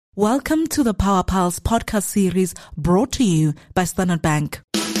Welcome to the PowerPulse podcast series brought to you by Standard Bank.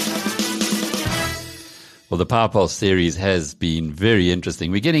 Well, the PowerPulse series has been very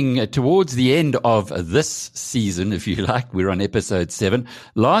interesting. We're getting towards the end of this season, if you like. We're on episode 7.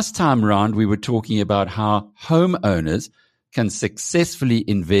 Last time round, we were talking about how homeowners can successfully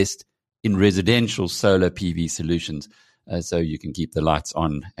invest in residential solar PV solutions. So you can keep the lights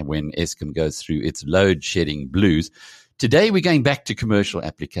on when Eskom goes through its load shedding blues. Today, we're going back to commercial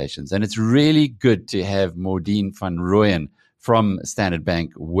applications, and it's really good to have Maudene van Rooyen from Standard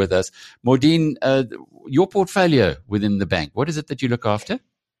Bank with us. Maudene, your portfolio within the bank, what is it that you look after?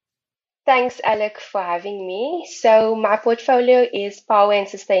 Thanks, Alec, for having me. So my portfolio is power and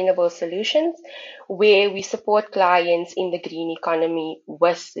sustainable solutions, where we support clients in the green economy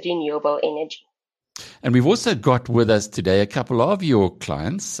with renewable energy. And we've also got with us today a couple of your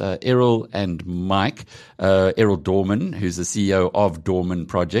clients, Errol and Mike. Errol Dorman, who's the CEO of Dorman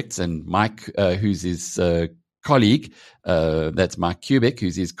Projects, and Mike, who's his colleague. That's Mike Kubik,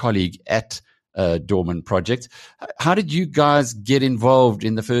 who's his colleague at Dorman Projects. How did you guys get involved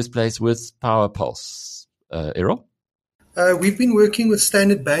in the first place with PowerPulse, Errol? We've been working with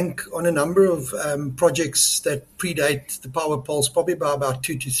Standard Bank on a number of projects that predate the PowerPulse, probably by about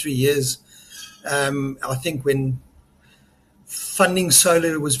 2 to 3 years. I think when funding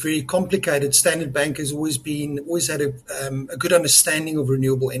solar was very complicated, Standard Bank has always had a good understanding of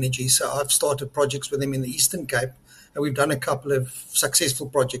renewable energy. So I've started projects with them in the Eastern Cape, and we've done a couple of successful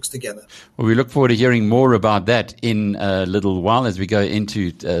projects together. Well, we look forward to hearing more about that in a little while as we go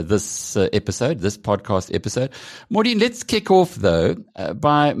into this podcast episode. Maudene, let's kick off, though,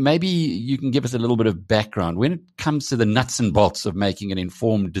 by maybe you can give us a little bit of background. When it comes to the nuts and bolts of making an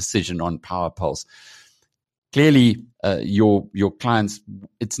informed decision on PowerPulse, clearly your clients,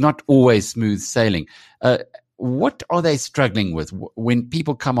 it's not always smooth sailing. What are they struggling with when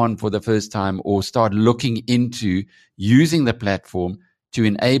people come on for the first time or start looking into using the platform to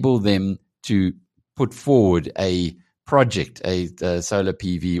enable them to put forward a project, a solar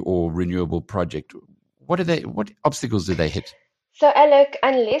PV or renewable project? What obstacles do they hit? So, Alec,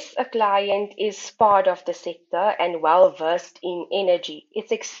 unless a client is part of the sector and well-versed in energy,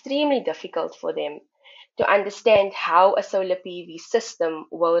 it's extremely difficult for them to understand how a solar PV system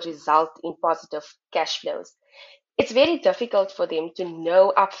will result in positive cash flows. It's very difficult for them to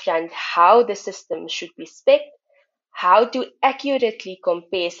know upfront how the system should be spec'd, how to accurately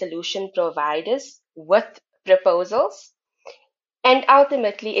compare solution providers with proposals, and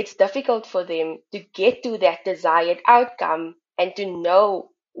ultimately it's difficult for them to get to that desired outcome and to know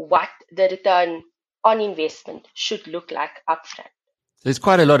what the return on investment should look like upfront. There's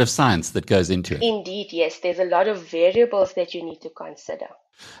quite a lot of science that goes into it. Indeed, yes. There's a lot of variables that you need to consider.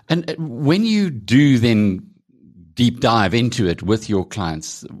 And when you do then deep dive into it with your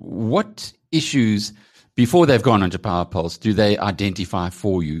clients, what issues, before they've gone onto PowerPulse, do they identify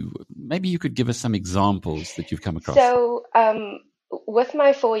for you? Maybe you could give us some examples that you've come across. So with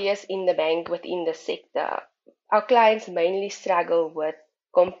my 4 years in the bank within the sector, our clients mainly struggle with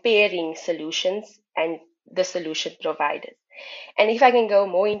comparing solutions and the solution providers. And if I can go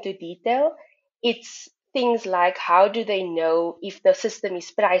more into detail, it's things like how do they know if the system is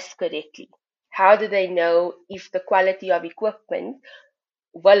priced correctly? How do they know if the quality of equipment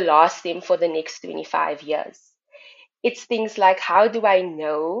will last them for the next 25 years? It's things like how do I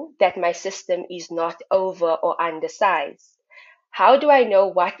know that my system is not over or undersized? How do I know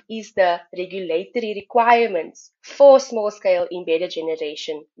what is the regulatory requirements for small-scale embedded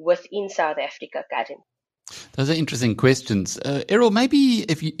generation within South Africa currently? Those are interesting questions. Errol, maybe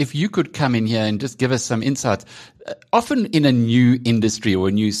if you could come in here and just give us some insights. Often in a new industry or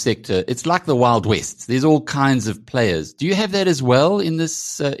a new sector, it's like the Wild West. There's all kinds of players. Do you have that as well in this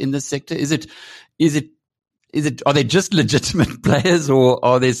sector? Are they just legitimate players, or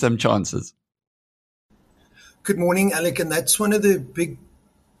are there some chances? Good morning, Alec. And that's one of the big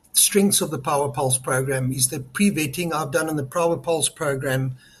strengths of the PowerPulse program is the pre-vetting I've done on the PowerPulse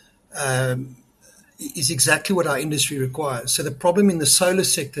program. Is exactly what our industry requires. So the problem in the solar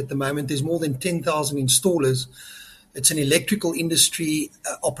sector at the moment, there's more than 10,000 installers. It's an electrical industry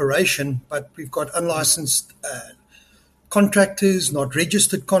operation, but we've got unlicensed contractors, not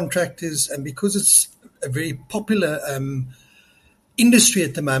registered contractors. And because it's a very popular industry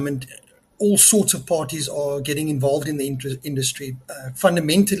at the moment, all sorts of parties are getting involved in the industry.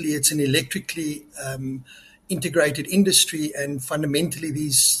 Fundamentally, it's an electrically integrated industry, and fundamentally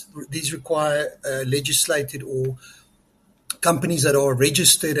these require legislated or companies that are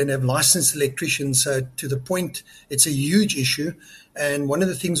registered and have licensed electricians. So to the point, it's a huge issue. And one of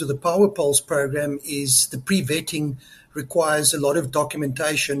the things with the PowerPulse program is the pre-vetting requires a lot of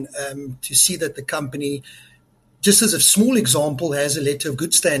documentation to see that the company, just as a small example, has a letter of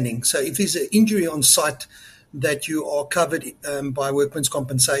good standing. So if there's an injury on site, that you are covered by workman's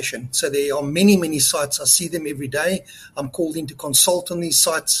compensation. So there are many, many sites. I see them every day. I'm called in to consult on these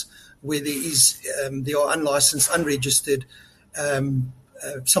sites where there are unlicensed, unregistered,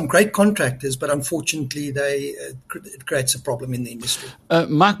 some great contractors, but unfortunately it creates a problem in the industry.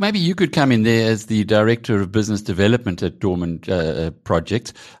 Mark, maybe you could come in there as the Director of Business Development at Dorman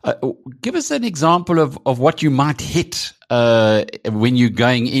Projects. Give us an example of what you might hit when you're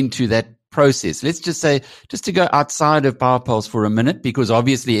going into that process. Let's just say, just to go outside of PowerPulse for a minute, because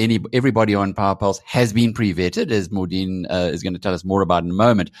obviously everybody on PowerPulse has been pre-vetted, as Maudene is going to tell us more about in a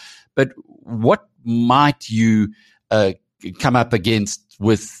moment. But what might you come up against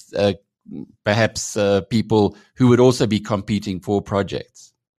with perhaps people who would also be competing for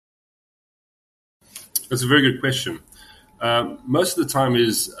projects? That's a very good question. Most of the time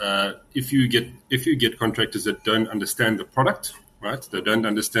is if you get contractors that don't understand the product, right? They don't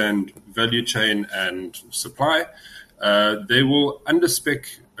understand value chain and supply. They will underspec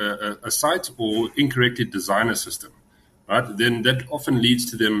a site or incorrectly design a system, right? Then that often leads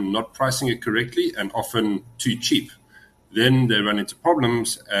to them not pricing it correctly and often too cheap. Then they run into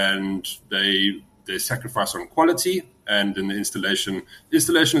problems and they sacrifice on quality, and in the installation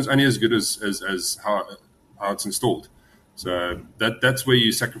is only as good as how it's installed. So that's where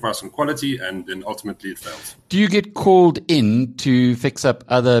you sacrifice on quality, and then ultimately it fails. Do you get called in to fix up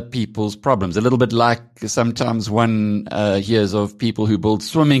other people's problems? A little bit like sometimes one hears of people who build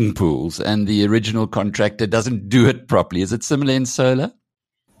swimming pools and the original contractor doesn't do it properly. Is it similar in solar?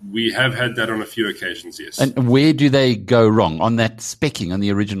 We have had that on a few occasions, yes. And where do they go wrong? On that specking, on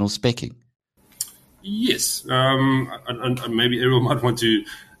the original specking? Yes. And maybe Errol might want to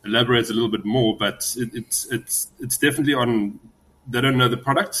elaborate a little bit more, but it's definitely on, they don't know the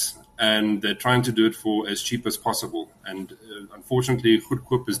products and they're trying to do it for as cheap as possible. And unfortunately,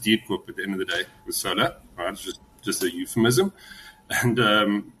 goedkoop is dierkoop at the end of the day with solar, right? It's just a euphemism. And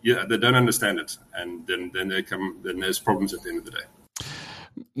they don't understand it. And then there's problems at the end of the day.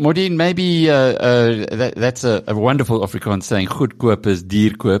 Maudene, maybe that's a wonderful Afrikaans saying, goedkoop is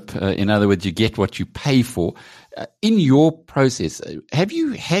dierkoop. In other words, you get what you pay for. In your process, have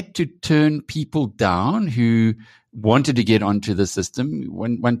you had to turn people down who wanted to get onto the system?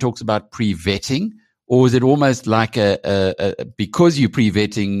 When one talks about pre-vetting, or is it almost like because you're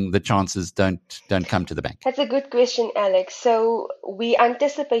pre-vetting, the chances don't come to the bank? That's a good question, Alex. So we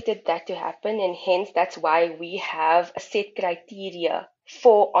anticipated that to happen, and hence that's why we have a set criteria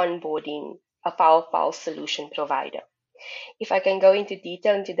for onboarding a PowerPulse solution provider. If I can go into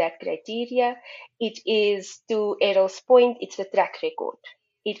detail into that criteria, it is, to Errol's point, it's the track record.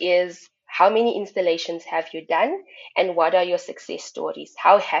 It is how many installations have you done and what are your success stories?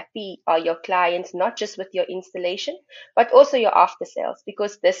 How happy are your clients, not just with your installation, but also your after sales,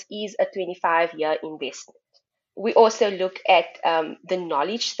 because this is a 25-year investment. We also look at the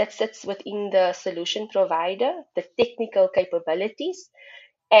knowledge that sits within the solution provider, the technical capabilities,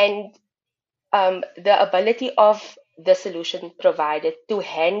 and the ability of the solution provider to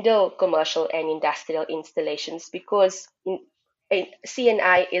handle commercial and industrial installations, because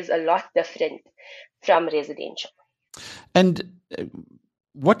C&I is a lot different from residential. And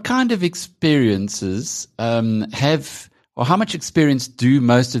what kind of experiences or how much experience do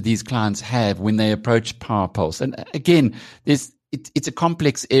most of these clients have when they approach PowerPulse? And again, it's a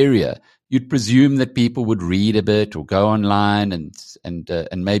complex area. You'd presume that people would read a bit or go online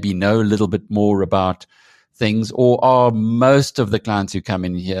and maybe know a little bit more about things. Or are most of the clients who come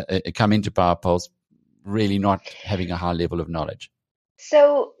into PowerPulse really not having a high level of knowledge?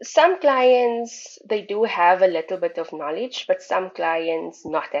 So some clients, they do have a little bit of knowledge, but some clients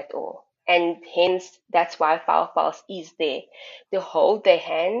not at all. And hence, that's why PowerPulse is there to hold their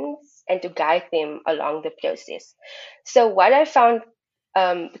hands and to guide them along the process. So what I found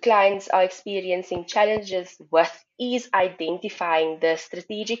clients are experiencing challenges with is identifying the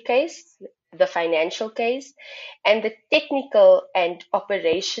strategic case, the financial case, and the technical and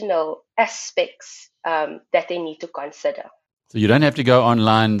operational aspects that they need to consider. So you don't have to go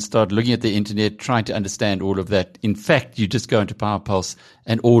online, start looking at the internet, trying to understand all of that. In fact, you just go into PowerPulse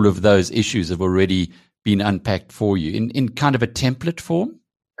and all of those issues have already been unpacked for you in kind of a template form?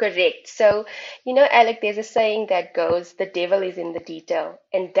 Correct. So, Alec, there's a saying that goes, the devil is in the detail.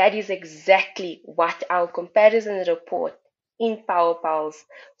 And that is exactly what our comparison report in PowerPulse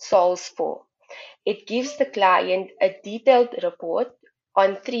solves for It gives the client a detailed report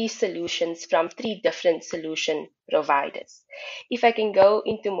on 3 solutions from 3 different solution providers. If I can go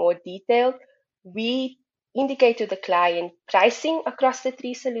into more detail, we indicate to the client pricing across the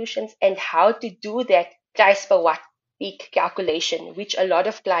 3 solutions and how to do that price per watt peak calculation, which a lot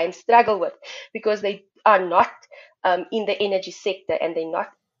of clients struggle with because they are not in the energy sector and they're not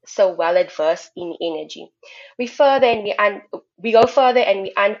so well adversed in energy. We go further and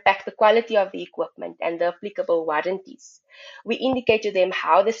we unpack the quality of the equipment and the applicable warranties. We indicate to them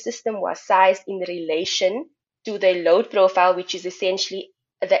how the system was sized in relation to the load profile, which is essentially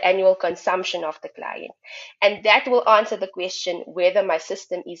the annual consumption of the client. And that will answer the question whether my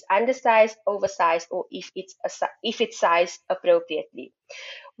system is undersized, oversized, or if it's sized appropriately.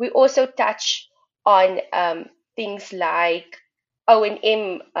 We also touch on things like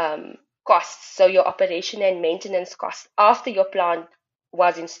O&M costs, so your operation and maintenance costs after your plant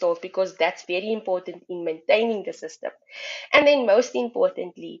was installed, because that's very important in maintaining the system. And then most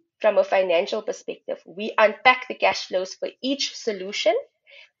importantly, from a financial perspective, we unpack the cash flows for each solution.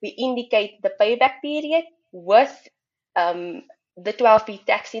 We indicate the payback period with the 12p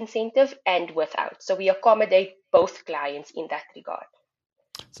tax incentive and without. So we accommodate both clients in that regard.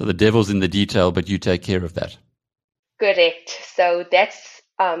 So the devil's in the detail, but you take care of that. Correct. So that's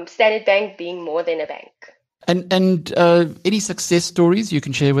Standard Bank being more than a bank. And any success stories you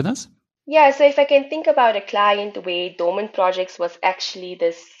can share with us? Yeah, so if I can think about a client where Dorman Projects was actually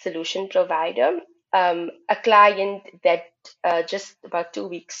the solution provider, a client that just about 2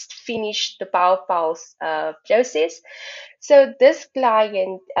 weeks finished the PowerPulse process. So this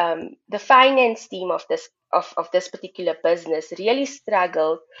client, the finance team of this particular business really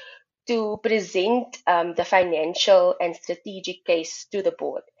struggled to present the financial and strategic case to the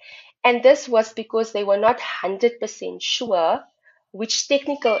board. And this was because they were not 100% sure which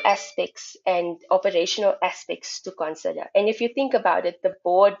technical aspects and operational aspects to consider. And if you think about it, the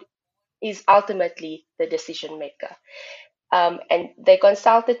board is ultimately the decision maker. And they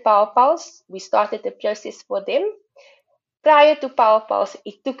consulted PowerPulse. We started the process for them. Prior to PowerPulse,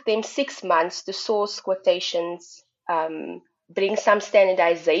 it took them 6 months to source quotations, bring some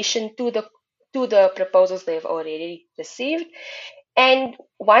standardization to the proposals they've already received. And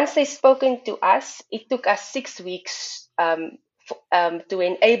once they've spoken to us, it took us 6 weeks to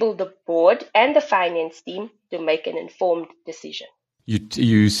enable the board and the finance team to make an informed decision.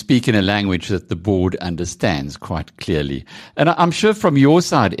 You speak in a language that the board understands quite clearly. And I'm sure from your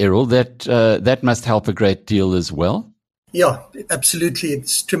side, Errol, that must help a great deal as well. Yeah, absolutely.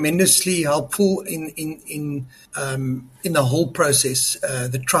 It's tremendously helpful in the whole process,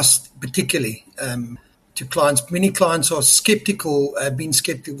 the trust particularly to clients. Many clients are skeptical, been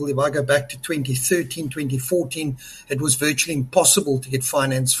skeptical. If I go back to 2013, 2014, it was virtually impossible to get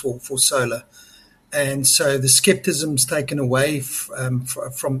finance for solar. And so the skepticism's taken away from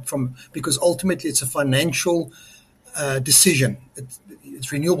because ultimately it's a financial decision.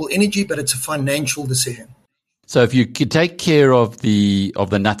 It's renewable energy, but it's a financial decision. So if you could take care of the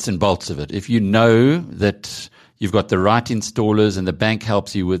nuts and bolts of it, if you know that you've got the right installers and the bank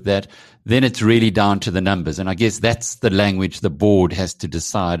helps you with that, then it's really down to the numbers. And I guess that's the language the board has to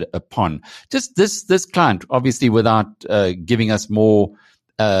decide upon. Just this client, obviously, without giving us more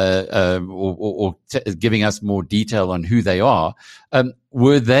giving us more detail on who they are,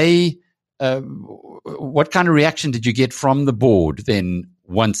 were they? What kind of reaction did you get from the board then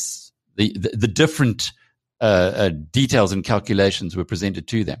once the different details and calculations were presented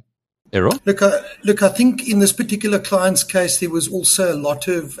to them? Errol? Look, I think in this particular client's case, there was also a lot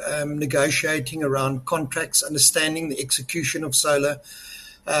of negotiating around contracts, understanding the execution of solar,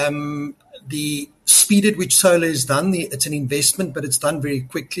 the speed at which solar is done. It's an investment, but it's done very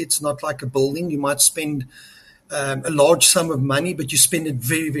quickly. It's not like a building. You might spend a large sum of money, but you spend it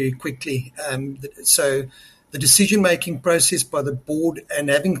very, very quickly. So the decision-making process by the board and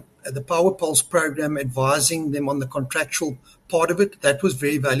having the PowerPulse program advising them on the contractual part of it, that was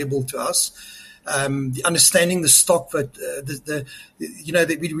very valuable to us. The understanding the stock, but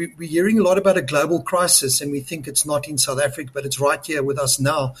we're hearing a lot about a global crisis, and we think it's not in South Africa, but it's right here with us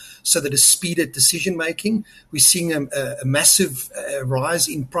now. So that a speed at decision making, we're seeing a massive rise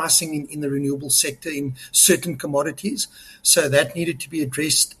in pricing in the renewable sector in certain commodities. So that needed to be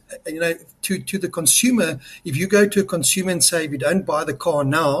addressed. To the consumer. If you go to a consumer and say, if you don't buy the car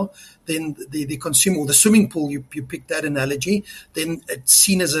now, then the consumer, or the swimming pool, you pick that analogy, then it's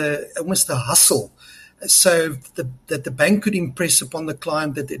seen as almost a hustle. so that the bank could impress upon the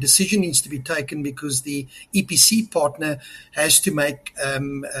client that the decision needs to be taken because the EPC partner has to make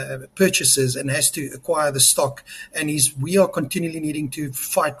purchases and has to acquire the stock. And we are continually needing to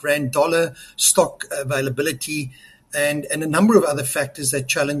fight rand dollar, stock availability, and a number of other factors that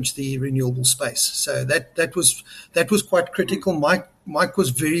challenge the renewable space. So that was quite critical. Mike was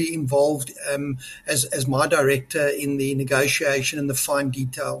very involved as my director in the negotiation and the fine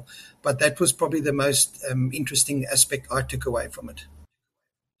detail. But that was probably the most interesting aspect I took away from it.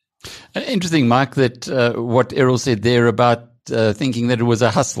 Interesting, Mike, that what Errol said there about thinking that it was a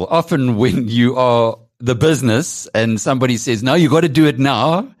hustle. Often when you are the business and somebody says, no, you got to do it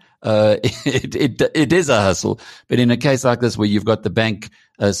now, it is a hustle. But in a case like this where you've got the bank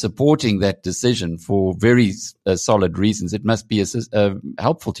supporting that decision for very solid reasons, it must be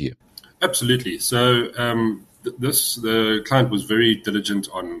helpful to you. Absolutely. So the client was very diligent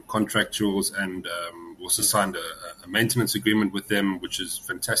on contractuals and also signed a maintenance agreement with them, which is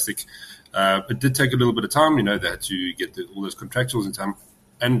fantastic. It did take a little bit of time, they had to get all those contractuals in time.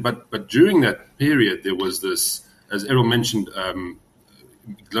 But during that period, there was this, as Errol mentioned,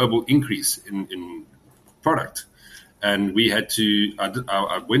 global increase in product. And we had to,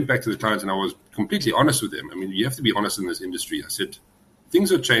 I went back to the clients and I was completely honest with them. I mean, you have to be honest in this industry. I said,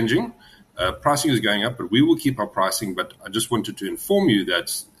 things are changing. Pricing is going up, but we will keep our pricing. But I just wanted to inform you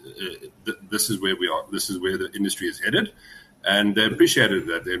that this is where we are. This is where the industry is headed. And they appreciated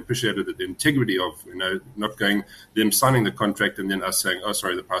that. They appreciated the integrity of, not going, them signing the contract and then us saying, oh,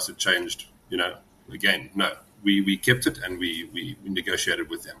 sorry, the price had changed, again. No, we kept it and we negotiated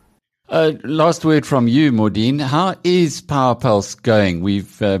with them. Last word from you, Maudene. How is PowerPulse going?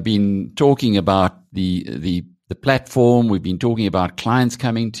 We've been talking about the platform. We've been talking about clients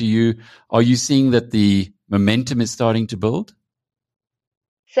coming to you. Are you seeing that the momentum is starting to build?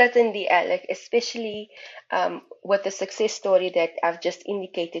 Certainly, Alec, especially with the success story that I've just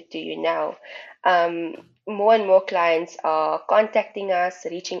indicated to you now. More and more clients are contacting us,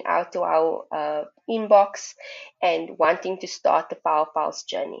 reaching out to our inbox and wanting to start the PowerPulse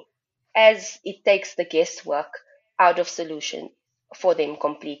journey, as it takes the guesswork out of solution for them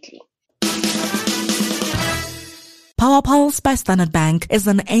completely. PowerPulse by Standard Bank is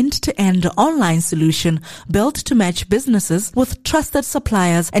an end-to-end online solution built to match businesses with trusted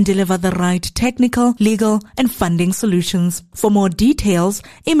suppliers and deliver the right technical, legal, and funding solutions. For more details,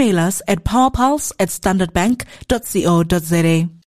 email us at powerpulse@standardbank.co.za.